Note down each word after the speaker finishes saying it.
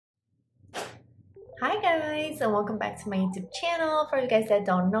Hi guys, and welcome back to my YouTube channel. For you guys that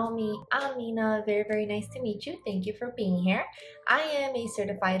don't know me, I'm Nina. Very nice to meet you. Thank you for being here. I am a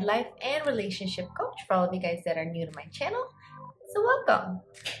certified life and relationship coach for all of you guys that are new to my channel. So welcome.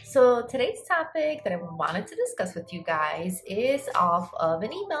 So today's topic that I wanted to discuss with you guys is off of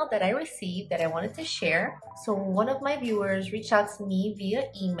an email that I received that I wanted to share. So one of my viewers reached out to me via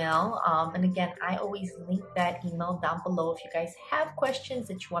email. And again, I always link that email down below. If you guys have questions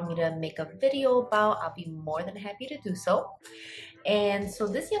that you want me to make a video about, I'll be more than happy to do so. And so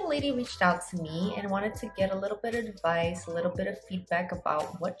this young lady reached out to me and wanted to get a little bit of advice, a little bit of feedback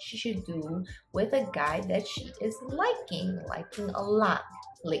about what she should do with a guy that she is liking a lot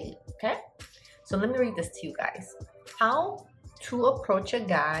lately, okay? So let me read this to you guys. How to approach a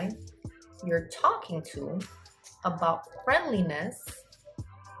guy you're talking to about friendliness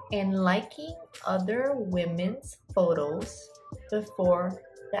and liking other women's photos before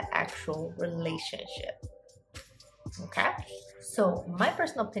the actual relationship. Okay, so my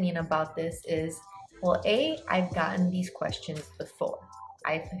personal opinion about this is, well, I've gotten these questions before.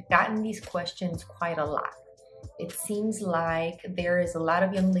 I've gotten these questions quite a lot. It seems like there is a lot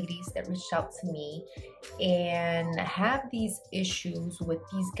of young ladies that reached out to me and have these issues with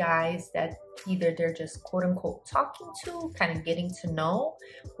these guys that either they're just quote unquote talking to, kind of getting to know,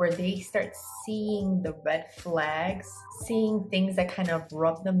 where they start seeing the red flags, seeing things that kind of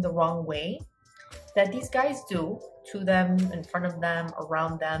rub them the wrong way that these guys do to them, in front of them,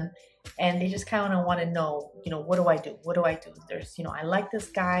 around them, and they just kind of want to know, what do I do? What do I do? There's, I like this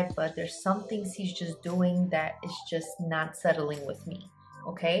guy, but there's some things he's just doing that is just not settling with me,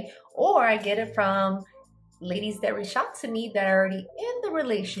 okay? Or I get it from ladies that reach out to me that are already in the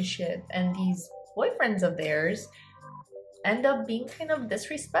relationship, and these boyfriends of theirs end up being kind of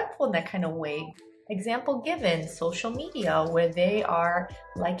disrespectful in that kind of way. Example given, social media, where they are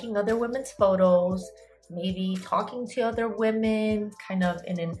liking other women's photos, maybe talking to other women kind of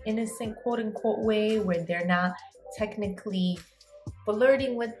in an innocent quote-unquote way where they're not technically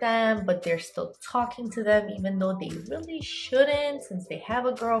flirting with them, but they're still talking to them even though they really shouldn't, since they have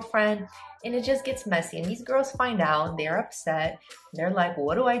a girlfriend. And it just gets messy, and these girls find out, they're upset, they're like, well,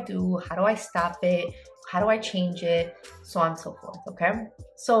 what do I do? How do I stop it? How do I change it? So on and so forth. Okay,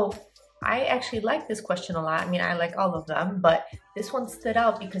 so I actually like this question a lot. I mean, I like all of them, but this one stood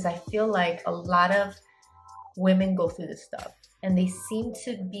out because I feel like a lot of women go through this stuff and they seem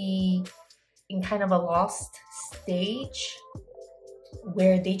to be in kind of a lost stage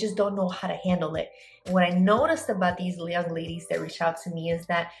where they just don't know how to handle it. And what I noticed about these young ladies that reach out to me is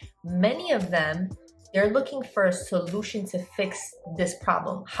that many of them, they're looking for a solution to fix this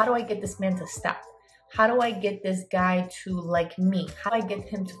problem. How do I get this man to stop? How do I get this guy to like me? How do I get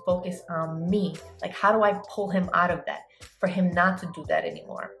him to focus on me? Like, how do I pull him out of that for him not to do that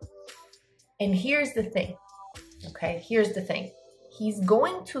anymore? And here's the thing, okay? Here's the thing. He's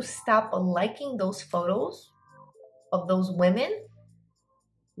going to stop liking those photos of those women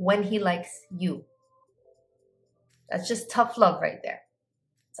when he likes you. That's just tough love right there.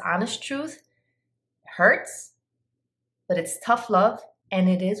 It's honest truth. It hurts, but it's tough love, and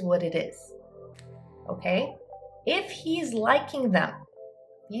it is what it is. Okay, if he's liking them,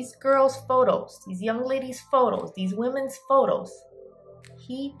 these girls' photos, these young ladies' photos, these women's photos,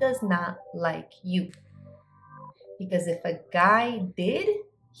 he does not like you. Because if a guy did,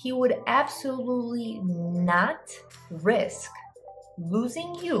 he would absolutely not risk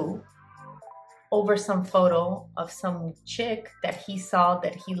losing you over some photo of some chick that he saw,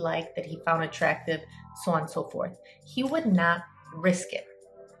 that he liked, that he found attractive, so on and so forth. He would not risk it.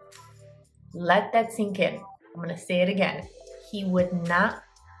 Let that sink in. I'm going to say it again. He would not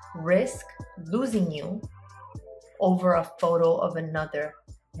risk losing you over a photo of another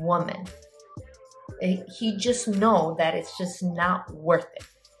woman. He just know that it's just not worth it.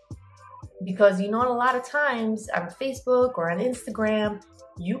 Because a lot of times on Facebook or on Instagram,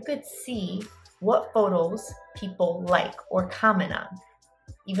 you could see what photos people like or comment on,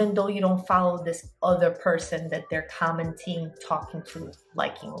 even though you don't follow this other person that they're commenting, talking to,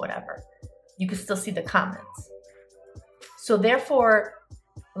 liking, whatever. You can still see the comments. So therefore,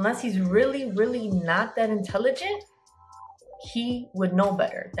 unless he's really not that intelligent, he would know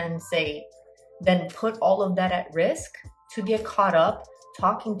better than put all of that at risk to get caught up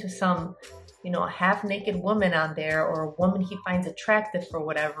talking to some, half-naked woman on there, or a woman he finds attractive for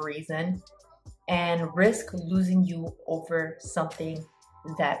whatever reason, and risk losing you over something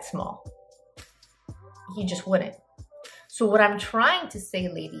that small. He just wouldn't. So what I'm trying to say,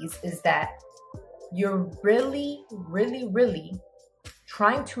 ladies, is that you're really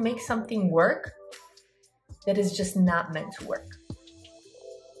trying to make something work that is just not meant to work.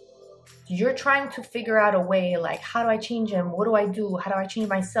 Do You're trying to figure out a way, like, how do I change him? What do I do? How do I change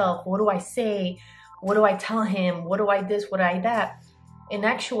myself? What do I say? What do I tell him? What do I this? What do I that? In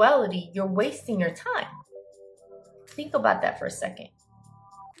actuality, you're wasting your time. Think about that for a second.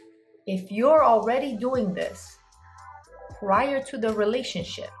 If you're already doing this prior to the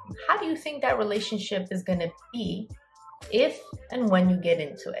relationship, how do you think that relationship is going to be if and when you get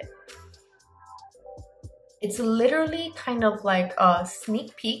into it? It's literally kind of like a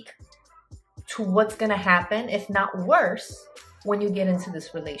sneak peek to what's going to happen, if not worse, when you get into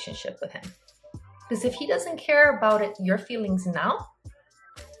this relationship with him. Because if he doesn't care about it, your feelings now,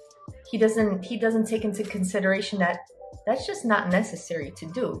 he doesn't take into consideration that that's just not necessary to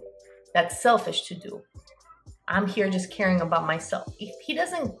do. That's selfish to do. I'm here just caring about myself. If he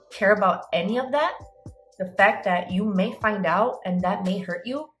doesn't care about any of that, the fact that you may find out and that may hurt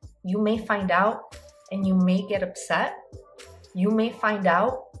you, you may find out and you may get upset, you may find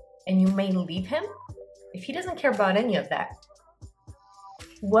out and you may leave him. If he doesn't care about any of that,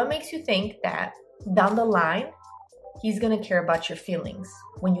 what makes you think that down the line, he's gonna care about your feelings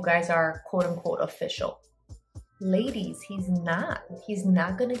when you guys are quote unquote official? Ladies, he's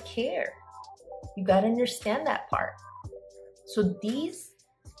not gonna care. You gotta understand that part. So these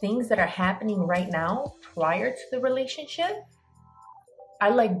things that are happening right now prior to the relationship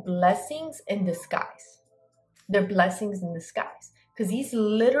are like blessings in disguise. They're blessings in disguise because he's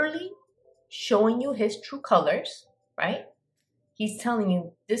literally showing you his true colors, right? He's telling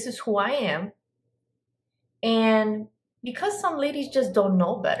you, this is who I am. And because some ladies just don't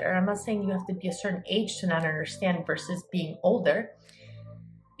know better, I'm not saying you have to be a certain age to not understand versus being older,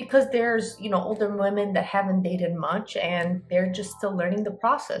 because there's, older women that haven't dated much and they're just still learning the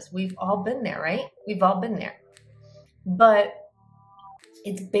process. We've all been there, right? We've all been there. But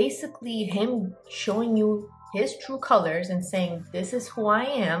it's basically him showing you his true colors and saying, this is who I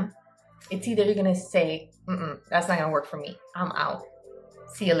am. It's either you're going to say, that's not going to work for me. I'm out.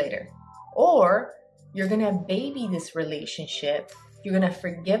 See you later. Or you're going to baby this relationship. You're going to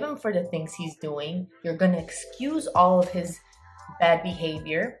forgive him for the things he's doing. You're going to excuse all of his bad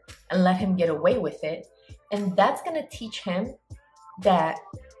behavior and let him get away with it. And that's going to teach him that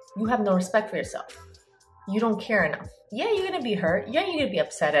you have no respect for yourself. You don't care enough. Yeah, you're going to be hurt. Yeah, you're going to be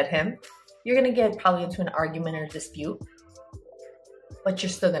upset at him. You're going to get probably into an argument or dispute. But you're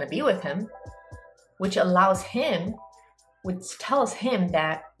still going to be with him, which tells him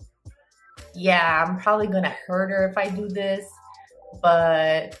that, yeah, I'm probably going to hurt her if I do this,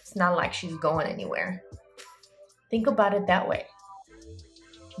 but it's not like she's going anywhere. Think about it that way.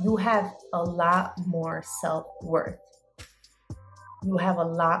 You have a lot more self-worth. You have a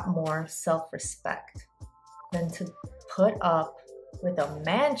lot more self-respect than to put up with a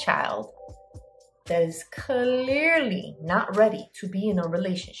man-child that is clearly not ready to be in a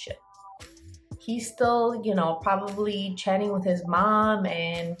relationship. He's still, probably chatting with his mom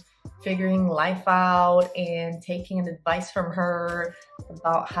and figuring life out and taking advice from her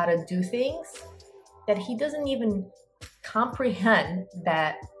about how to do things, that he doesn't even comprehend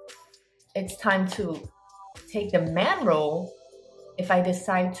that it's time to take the man role. If I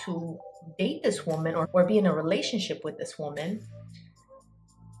decide to date this woman or be in a relationship with this woman,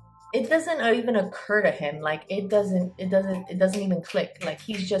 it doesn't even occur to him. Like it doesn't even click. Like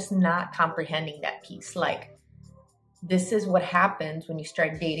he's just not comprehending that piece. Like, this is what happens when you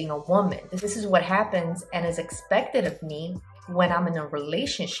start dating a woman. This is what happens and is expected of me when I'm in a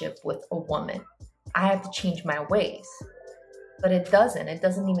relationship with a woman. I have to change my ways. But it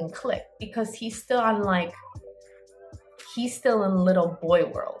doesn't even click because he's still in little boy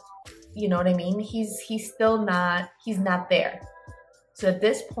world. You know what I mean? He's not there. So at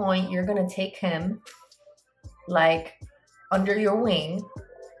this point, you're going to take him like under your wing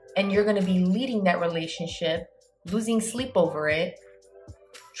and you're going to be leading that relationship, losing sleep over it,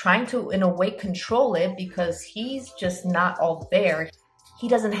 trying to, in a way, control it because he's just not all there. He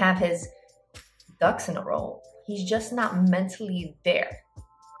doesn't have his ducks in a row. He's just not mentally there.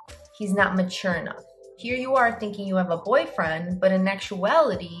 He's not mature enough. Here you are thinking you have a boyfriend, but in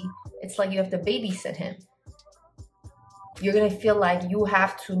actuality, it's like you have to babysit him. You're going to feel like you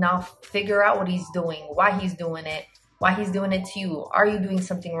have to now figure out what he's doing, why he's doing it to you. Are you doing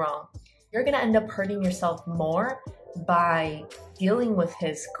something wrong? You're going to end up hurting yourself more by dealing with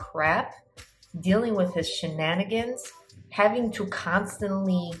his crap, dealing with his shenanigans, having to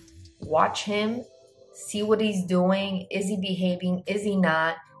constantly watch him, see what he's doing. Is he behaving? Is he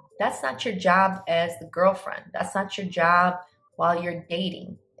not? That's not your job as the girlfriend. That's not your job while you're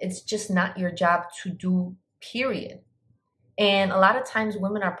dating. It's just not your job to do, period. And a lot of times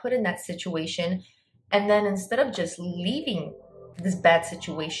women are put in that situation, and then instead of just leaving this bad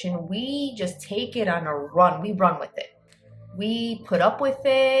situation, we just take it on a run. We run with it. We put up with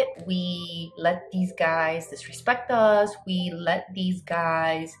it. We let these guys disrespect us. We let these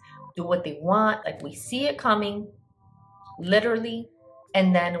guys do what they want. Like, we see it coming, literally,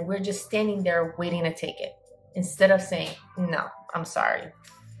 and then we're just standing there waiting to take it. Instead of saying, no, I'm sorry.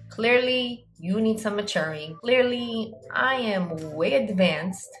 Clearly, you need some maturing. Clearly, I am way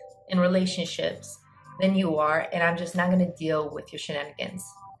advanced in relationships than you are, and I'm just not going to deal with your shenanigans.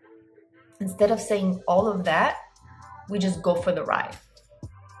 Instead of saying all of that, we just go for the ride.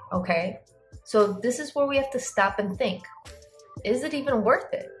 Okay? So this is where we have to stop and think. Is it even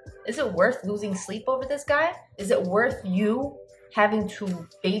worth it? Is it worth losing sleep over this guy? Is it worth you having to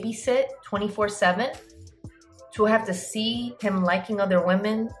babysit 24/7? To have to see him liking other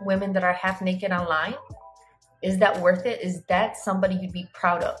women that are half naked online? Is that worth it? Is that somebody you'd be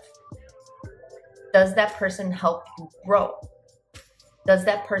proud of? Does that person help you grow? Does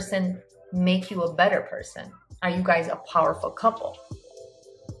that person make you a better person? Are you guys a powerful couple?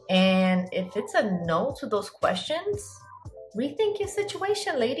 And if it's a no to those questions, rethink your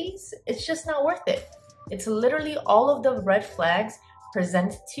situation, ladies. It's just not worth it. It's literally all of the red flags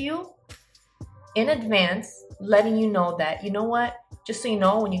presented to you in advance, letting you know that, you know what, just so you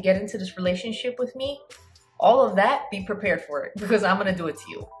know, when you get into this relationship with me, all of that, be prepared for it, because I'm going to do it to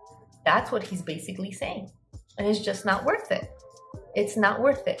you. That's what he's basically saying. And it's just not worth it. It's not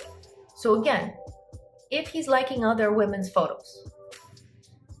worth it. So again, if he's liking other women's photos,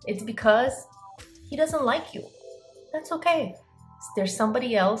 it's because he doesn't like you. That's okay. There's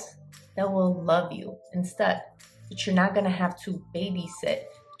somebody else that will love you instead, that you're not going to have to babysit,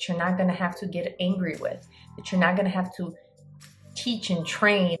 that you're not going to have to get angry with, that you're not going to have to teach and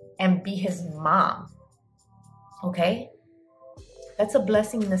train and be his mom. Okay? That's a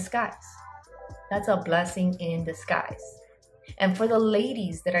blessing in disguise. That's a blessing in disguise. And for the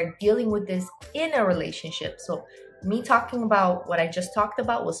ladies that are dealing with this in a relationship, so me talking about what I just talked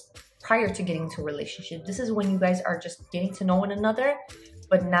about was prior to getting into a relationship. This is when you guys are just getting to know one another,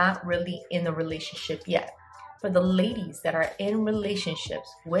 but not really in a relationship yet. For the ladies that are in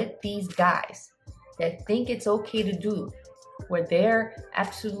relationships with these guys that think it's okay to do, where they're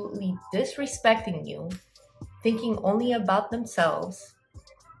absolutely disrespecting you, thinking only about themselves,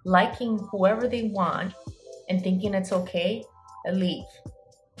 liking whoever they want, and thinking it's okay, leave.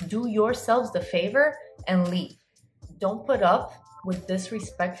 Do yourselves the favor and leave. Don't put up with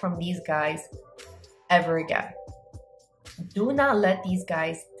disrespect from these guys ever again. Do not let these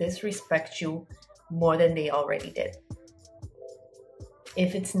guys disrespect you more than they already did.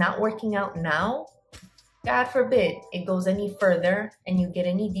 If it's not working out now, God forbid it goes any further and you get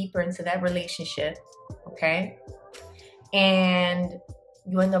any deeper into that relationship, okay? And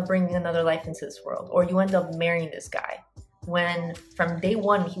you end up bringing another life into this world, or you end up marrying this guy when from day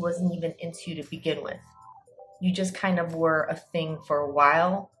one he wasn't even into you to begin with. You just kind of were a thing for a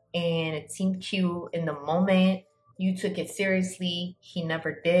while and it seemed cute in the moment. You took it seriously. He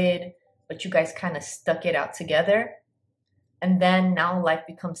never did, but you guys kind of stuck it out together. And then now life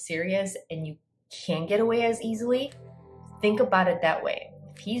becomes serious and you can't get away as easily. Think about it that way.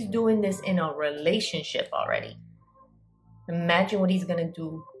 If he's doing this in a relationship already, imagine what he's going to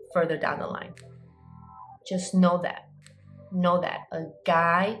do further down the line. Just know that. Know that a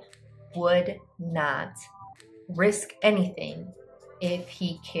guy would not risk anything if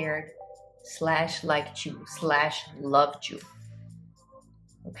he cared / liked you / loved you.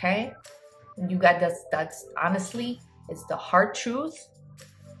 Okay? You got that's honestly, it's the hard truth.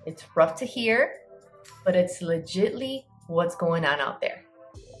 It's rough to hear, but it's legitly what's going on out there.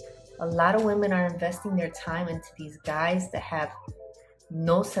 A lot of women are investing their time into these guys that have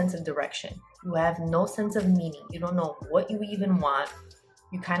no sense of direction. You have no sense of meaning. You don't know what you even want.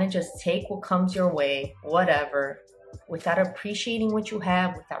 You kind of just take what comes your way, whatever, without appreciating what you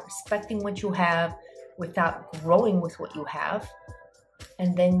have, without respecting what you have, without growing with what you have.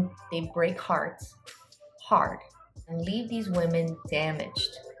 And then they break hearts hard and leave these women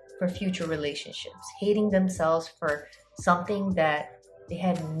damaged for future relationships, hating themselves for something that they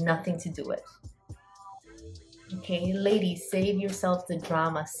had nothing to do with. Okay, ladies, save yourselves the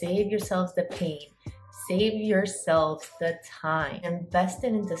drama, save yourselves the pain, save yourselves the time. Invest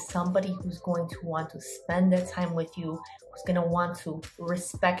it into somebody who's going to want to spend that time with you, who's going to want to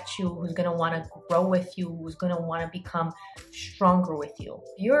respect you, who's going to want to grow with you, who's going to want to become stronger with you.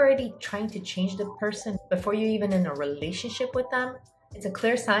 If you're already trying to change the person before you're even in a relationship with them, it's a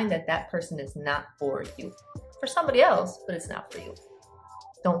clear sign that that person is not for you. For somebody else, but it's not for you.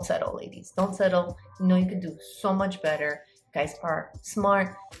 Don't settle, ladies. Don't settle. You know you can do so much better. You guys are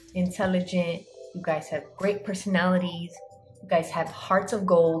smart, intelligent. You guys have great personalities. You guys have hearts of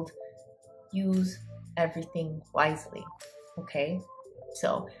gold. Use everything wisely, okay?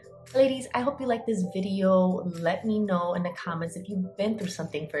 So, ladies, I hope you like this video. Let me know in the comments if you've been through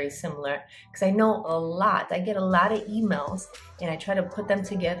something very similar, because I know a lot. I get a lot of emails, and I try to put them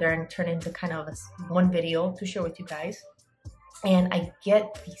together and turn into kind of one video to share with you guys. And I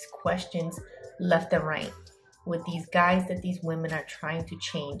get these questions left and right with these guys that these women are trying to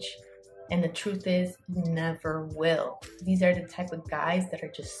change. And the truth is, you never will. These are the type of guys that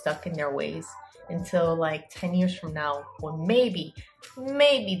are just stuck in their ways until like 10 years from now, when maybe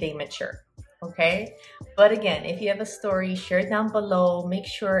they mature, okay? But again, if you have a story, share it down below. Make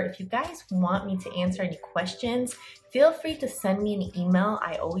sure if you guys want me to answer any questions, feel free to send me an email.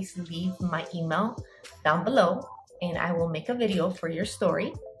 I always leave my email down below, and I will make a video for your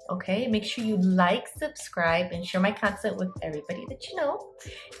story. Okay, make sure you like, subscribe, and share my content with everybody that you know.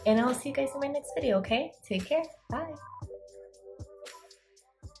 And I'll see you guys in my next video, okay? Take care. Bye.